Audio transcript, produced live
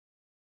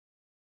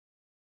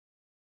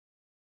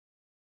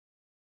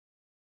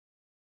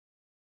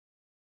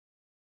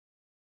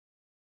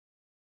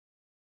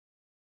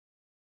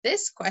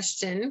This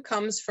question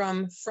comes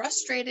from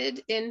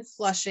Frustrated in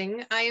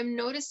Flushing. I am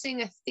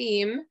noticing a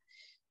theme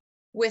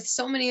with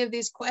so many of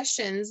these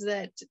questions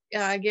that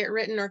get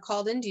written or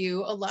called into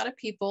you. A lot of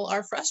people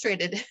are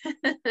frustrated.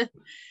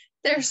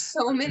 There's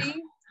so many.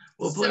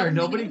 Well, Blair,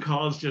 nobody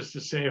calls just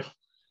to say,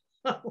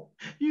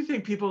 you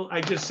think people,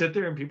 I just sit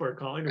there and people are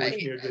calling to wish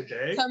me a good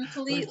day?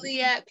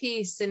 Completely at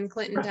peace in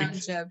Clinton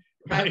Township.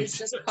 I was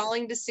just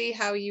calling to see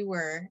how you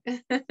were.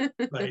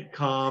 Right,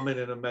 calm and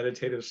in a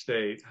meditative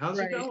state. How's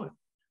it going?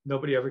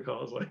 Nobody ever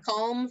calls like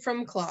calm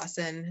from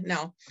Clausen.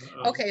 No.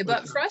 Okay,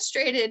 but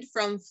Frustrated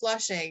from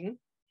Flushing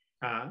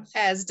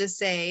has to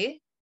say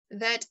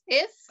that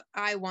if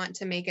I want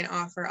to make an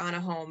offer on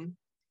a home,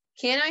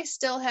 can I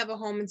still have a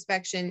home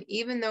inspection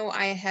even though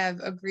I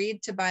have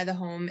agreed to buy the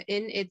home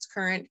in its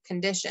current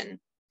condition?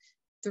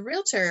 The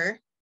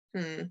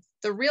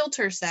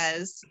realtor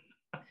says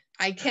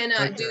I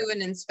cannot do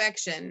an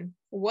inspection.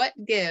 What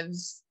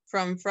gives?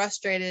 From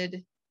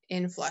Frustrated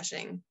in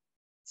Flushing.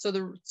 So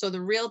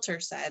the realtor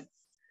said.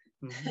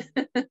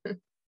 Mm-hmm.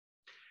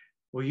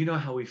 Well, you know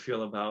how we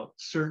feel about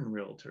certain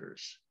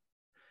realtors.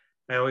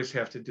 I always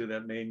have to do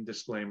that main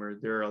disclaimer.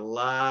 There are a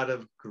lot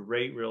of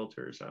great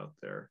realtors out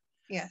there.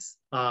 Yes.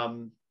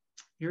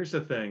 Here's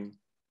the thing.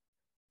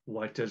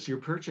 What does your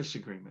purchase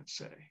agreement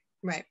say?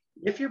 Right.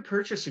 If your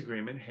purchase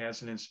agreement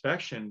has an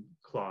inspection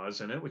clause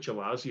in it, which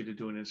allows you to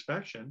do an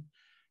inspection,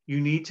 you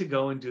need to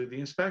go and do the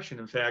inspection.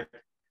 In fact,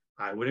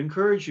 I would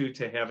encourage you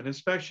to have an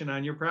inspection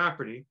on your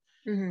property,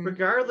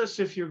 regardless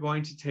if you're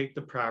going to take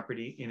the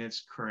property in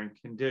its current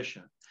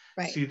condition.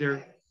 Right. See,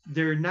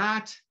 they're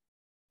not,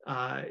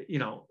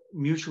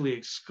 mutually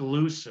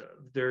exclusive.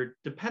 They're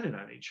dependent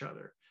on each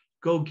other.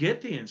 Go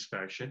get the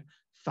inspection,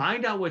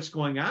 find out what's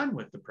going on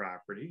with the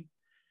property.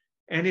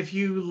 And if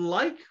you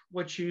like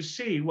what you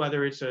see,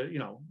 whether it's a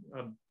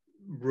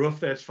roof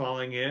that's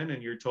falling in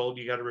and you're told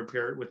you got to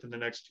repair it within the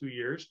next 2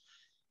 years,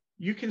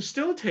 you can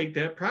still take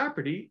that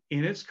property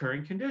in its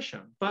current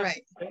condition. But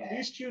at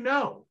least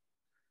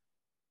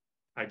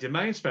I did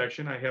my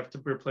inspection. I have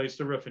to replace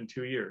the roof in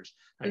 2 years.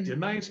 I did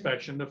my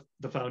inspection.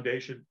 The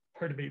foundation,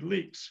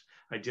 leaks.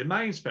 I did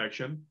my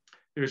inspection.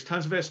 There's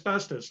tons of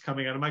asbestos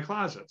coming out of my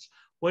closets.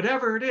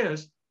 Whatever it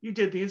is, you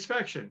did the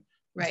inspection.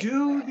 Right.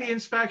 Do the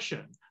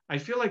inspection. I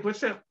feel like what's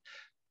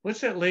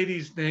that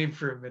lady's name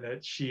for a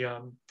minute?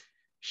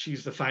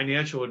 She's the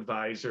financial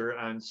advisor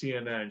on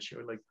CNN. She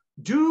would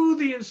do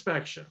the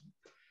inspection.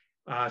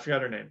 I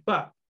forgot her name,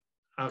 but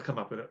I'll come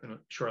up with it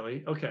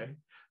shortly. Okay.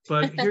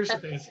 But here's the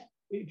thing.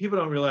 People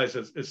don't realize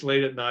it's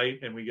late at night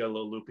and we get a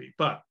little loopy,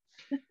 but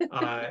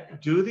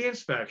do the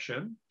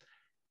inspection.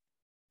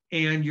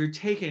 And you're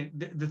taking,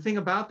 the thing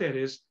about that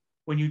is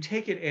when you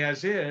take it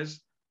as is,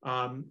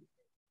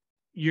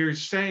 you're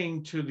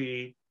saying to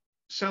the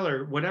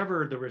seller,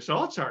 whatever the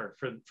results are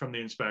from the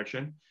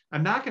inspection,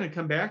 I'm not going to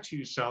come back to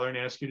you, seller, and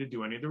ask you to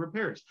do any of the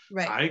repairs.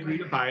 Right. I agree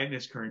to buy it in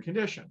its current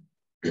condition.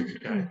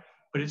 Okay.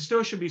 But it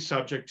still should be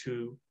subject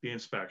to the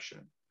inspection,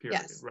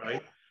 period,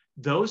 right?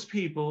 The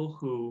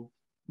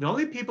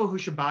only people who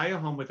should buy a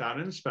home without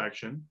an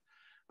inspection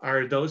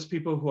are those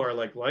people who are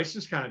like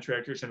licensed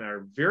contractors and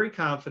are very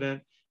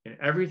confident in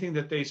everything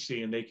that they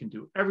see, and they can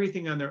do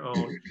everything on their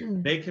own.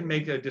 They can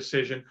make a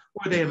decision,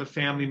 or they have a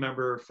family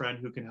member or friend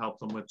who can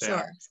help them with that.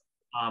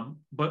 Sure.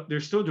 But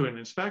they're still doing an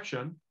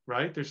inspection,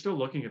 right? They're still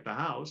looking at the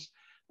house.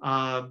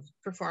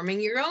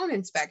 Performing your own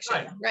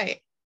inspection,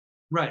 right?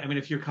 Right. I mean,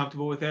 if you're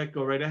comfortable with that,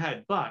 go right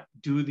ahead, but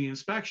do the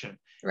inspection.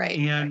 Right.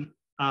 And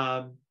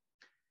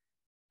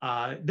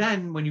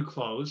then when you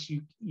close,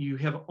 you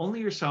have only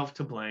yourself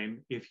to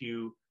blame if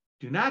you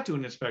do not do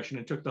an inspection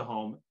and took the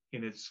home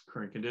in its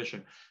current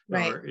condition.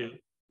 Right.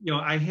 Or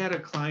I had a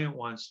client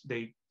once,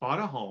 they bought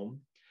a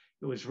home.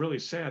 It was really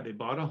sad. They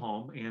bought a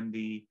home and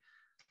the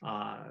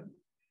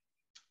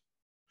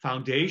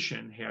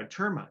foundation had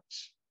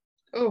termites.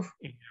 Oh.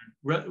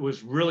 It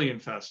was really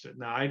infested.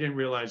 Now, I didn't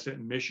realize that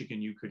in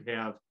Michigan you could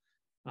have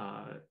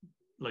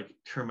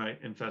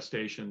termite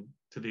infestation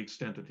to the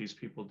extent that these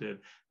people did.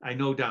 I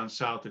know down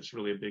south it's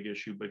really a big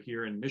issue, but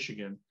here in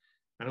Michigan,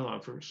 I don't know,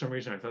 for some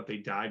reason I thought they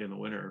died in the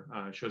winter.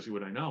 Shows you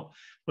what I know.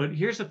 But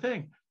here's the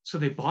thing. So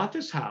they bought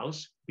this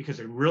house because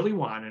they really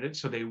wanted it.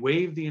 So they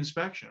waived the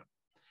inspection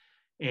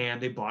and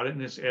they bought it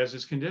in its as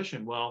is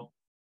condition. Well,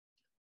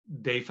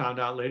 they found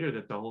out later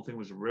that the whole thing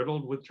was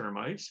riddled with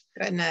termites.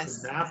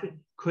 Goodness.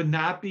 Could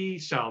not be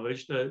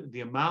salvaged.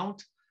 The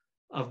amount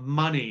of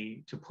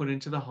money to put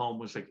into the home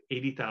was like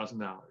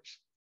 $80,000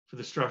 for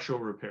the structural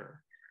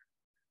repair.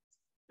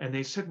 And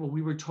they said, well,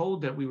 we were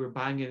told that we were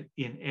buying it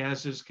in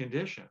as is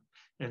condition.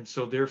 And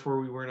so therefore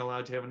we weren't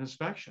allowed to have an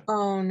inspection.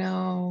 Oh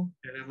no.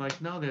 And I'm like,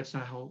 no, that's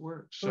not how it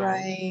works. So,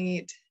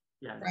 right.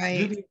 Yeah. Right.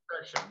 Do the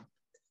inspection.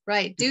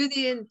 Right. Do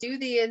the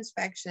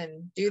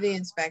inspection. Do the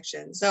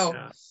inspection. So,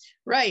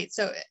 right.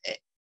 So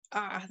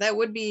that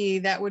would be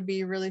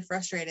really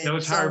frustrating. That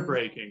was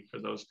heartbreaking for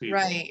those people.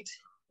 Right.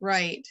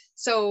 Right.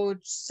 So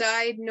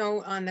side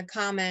note on the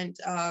comment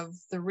of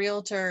the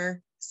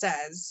realtor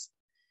says,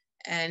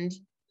 and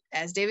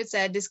as David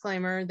said,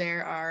 disclaimer,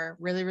 there are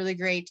really, really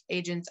great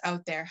agents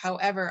out there.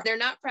 However, they're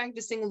not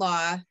practicing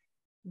law.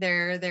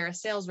 They're a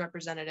sales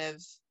representative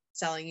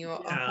selling you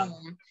a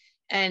home.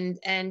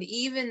 And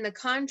even the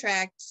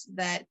contracts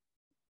that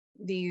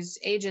these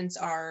agents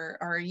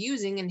are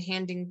using and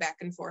handing back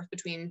and forth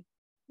between,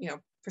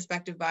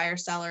 prospective buyer,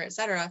 seller,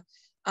 etc.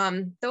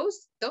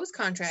 Those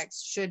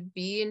contracts should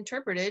be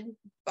interpreted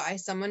by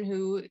someone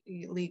who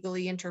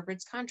legally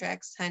interprets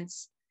contracts,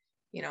 hence,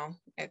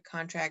 a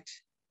contract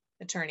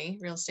attorney,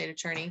 real estate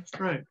attorney.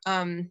 Right.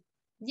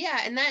 Yeah,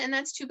 and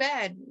that's too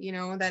bad.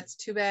 That's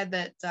too bad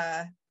that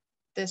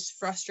this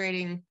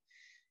frustration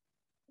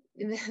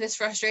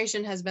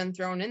has been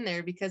thrown in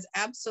there, because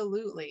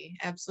absolutely,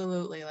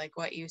 like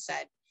what you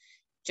said,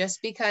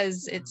 just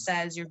because it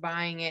says you're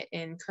buying it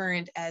in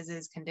current as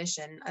is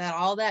condition, that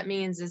all that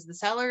means is the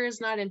seller is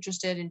not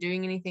interested in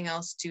doing anything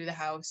else to the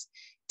house.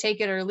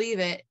 Take it or leave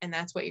it. And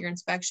that's what your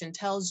inspection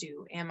tells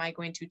you. Am I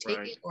going to take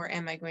it or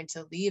am I going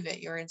to leave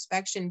it? Your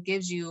inspection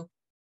gives you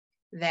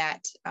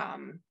that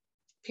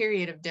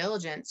period of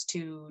diligence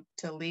to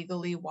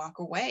legally walk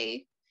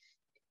away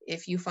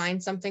if you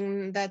find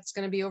something that's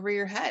going to be over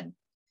your head.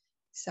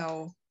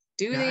 So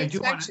do the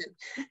inspection.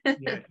 Do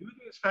the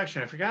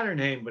inspection. I forgot her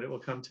name, but it will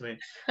come to me.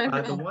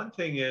 The one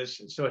thing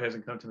is, so it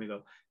hasn't come to me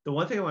though. The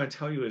one thing I want to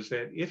tell you is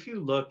that if you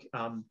look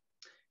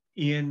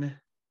in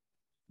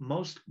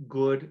most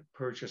good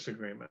purchase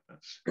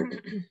agreements,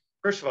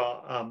 first of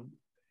all,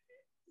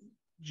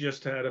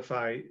 just to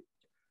edify,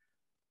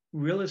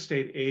 real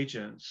estate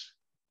agents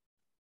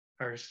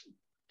are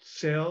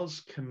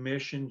sales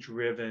commission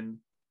driven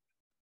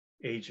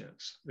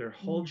agents. Their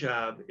whole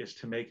job is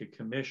to make a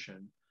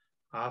commission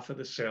off of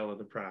the sale of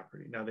the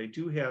property. Now, they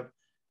do have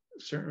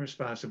certain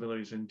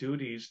responsibilities and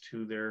duties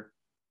to their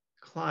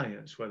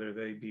clients, whether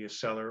they be a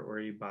seller or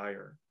a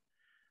buyer.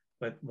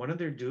 But one of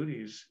their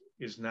duties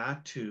is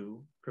not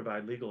to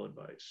provide legal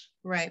advice.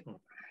 Right.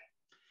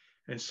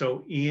 And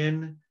so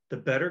in the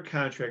better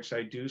contracts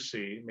I do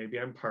see, maybe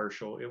I'm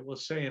partial, it will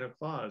say in a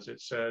clause,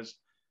 it says,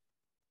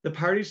 the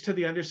parties to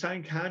the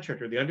undersigned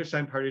contract or the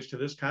undersigned parties to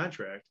this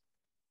contract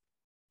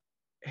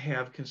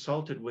have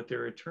consulted with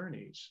their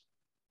attorneys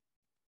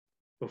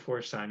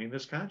before signing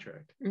this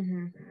contract.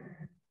 Mm-hmm.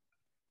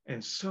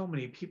 And so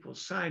many people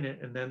sign it.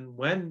 And then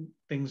when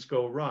things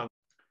go wrong,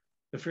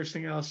 the first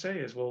thing I'll say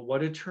is, well,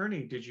 what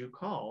attorney did you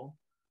call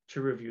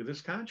to review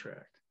this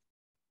contract?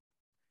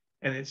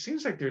 And it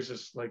seems like there's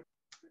this, like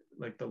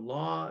the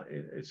law,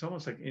 it's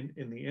almost like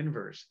in the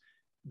inverse.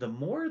 The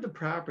more the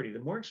property, the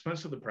more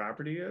expensive the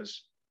property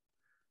is,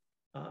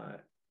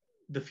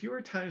 the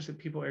fewer times that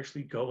people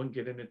actually go and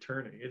get an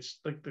attorney. It's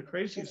like the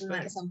craziest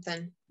thing.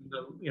 Something.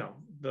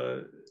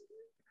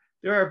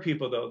 There are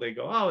people though, they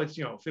go, oh, it's,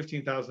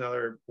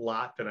 $15,000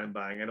 lot that I'm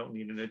buying. I don't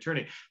need an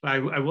attorney. But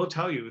I will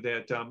tell you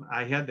that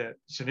I had that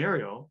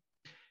scenario,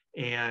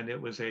 and it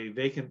was a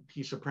vacant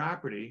piece of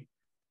property,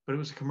 but it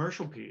was a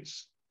commercial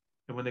piece.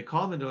 And when they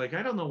called me, they're like,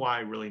 I don't know why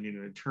I really need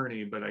an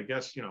attorney, but I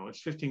guess,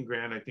 it's 15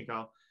 grand. I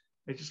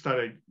just thought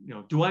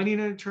do I need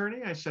an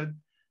attorney? I said,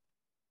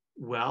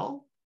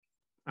 well,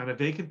 on a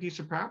vacant piece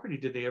of property,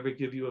 did they ever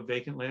give you a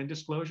vacant land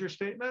disclosure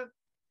statement?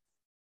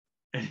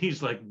 And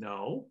he's like,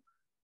 no.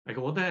 I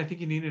go, well, then I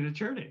think you need an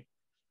attorney.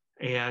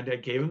 And I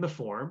gave him the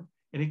form,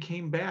 and it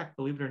came back,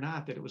 believe it or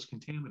not, that it was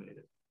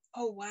contaminated.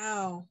 Oh,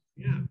 wow.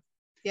 Yeah.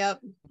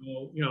 Yep.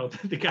 Well,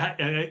 the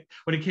guy,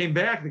 when it came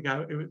back,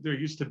 there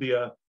used to be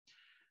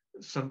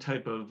some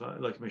type of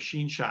like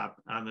machine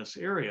shop on this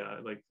area,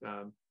 like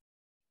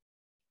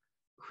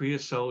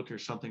creosote or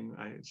something.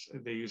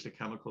 They used a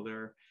chemical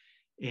there.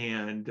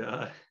 And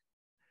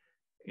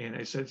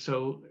I said,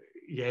 so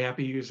you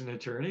happy to use an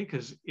attorney?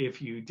 Because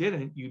if you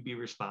didn't, you'd be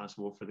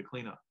responsible for the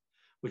cleanup,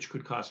 which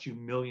could cost you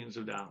millions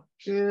of dollars.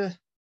 Yeah.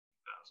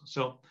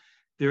 So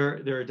there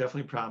are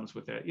definitely problems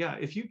with that. Yeah,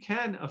 if you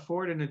can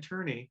afford an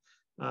attorney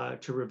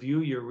to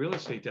review your real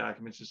estate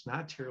documents, it's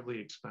not terribly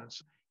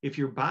expensive. If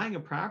you're buying a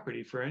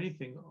property for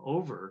anything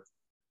over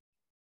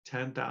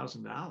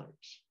 $10,000,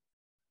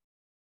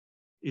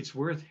 it's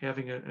worth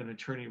having an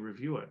attorney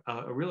review it,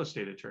 a real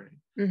estate attorney.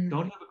 Mm-hmm.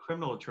 Don't have a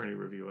criminal attorney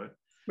review it.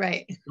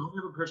 Right. Don't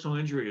have a personal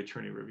injury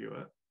attorney review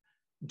it.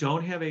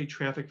 Don't have a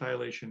traffic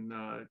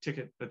violation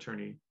ticket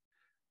attorney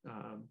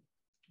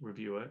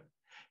review it.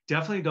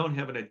 Definitely don't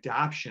have an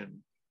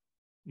adoption,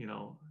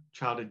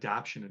 child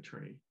adoption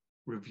attorney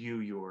review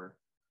your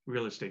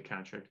real estate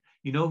contract.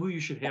 You know who you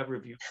should have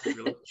review your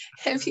real estate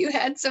Have you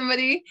had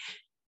somebody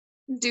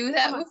do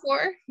that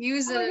before?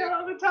 Use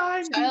all the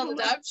time. Child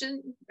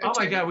adoption? Oh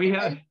my God, we've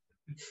had,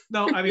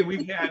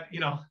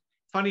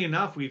 funny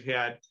enough, we've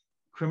had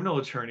criminal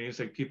attorneys,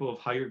 like people have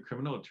hired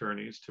criminal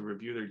attorneys to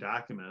review their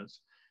documents,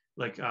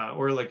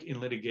 or like in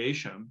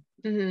litigation.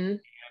 Mm-hmm. And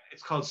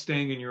it's called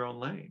staying in your own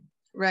lane.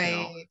 Right.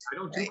 I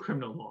don't do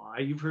criminal law.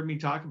 You've heard me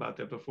talk about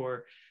that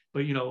before,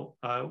 but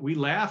we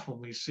laugh when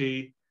we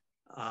see,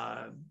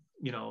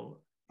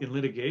 in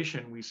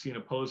litigation, we see an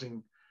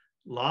opposing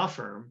law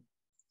firm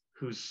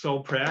whose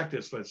sole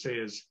practice, let's say,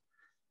 is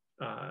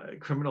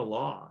criminal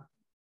law.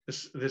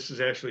 This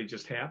is actually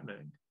just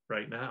happening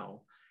right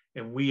now.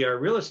 And we are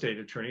real estate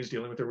attorneys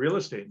dealing with a real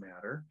estate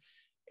matter.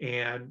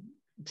 And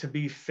to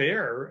be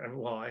fair, and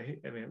well, I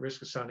mean, at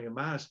risk of sounding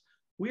immodest,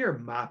 we are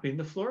mopping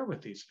the floor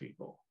with these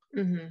people.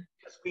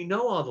 Because we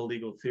know all the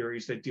legal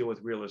theories that deal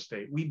with real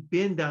estate. We've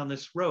been down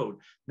this road,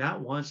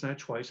 not once, not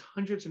twice,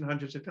 hundreds and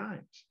hundreds of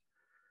times.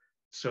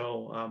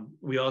 So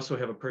we also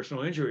have a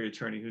personal injury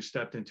attorney who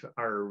stepped into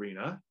our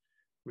arena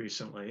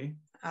recently.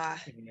 And,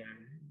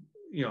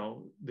 you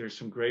know, there's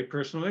some great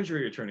personal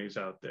injury attorneys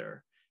out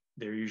there.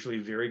 They're usually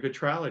very good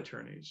trial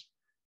attorneys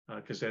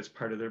because that's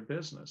part of their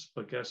business.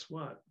 But guess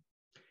what?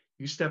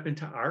 You step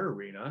into our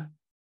arena,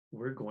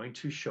 we're going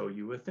to show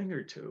you a thing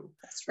or two.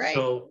 That's right.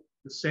 So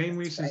the same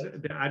reasons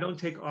that I don't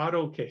take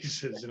auto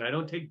cases and I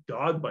don't take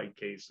dog bite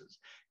cases.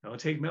 I don't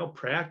take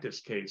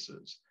malpractice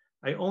cases.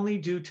 I only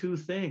do two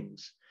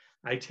things.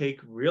 I take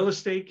real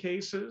estate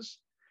cases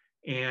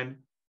and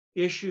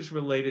issues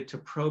related to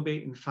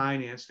probate and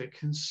finance that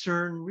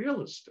concern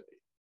real estate.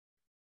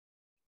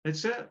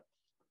 That's it.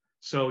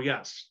 So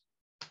yes,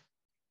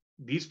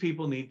 these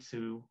people need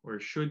to or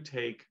should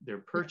take their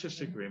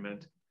purchase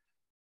agreement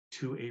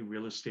to a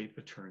real estate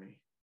attorney.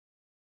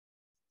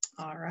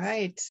 All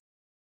right.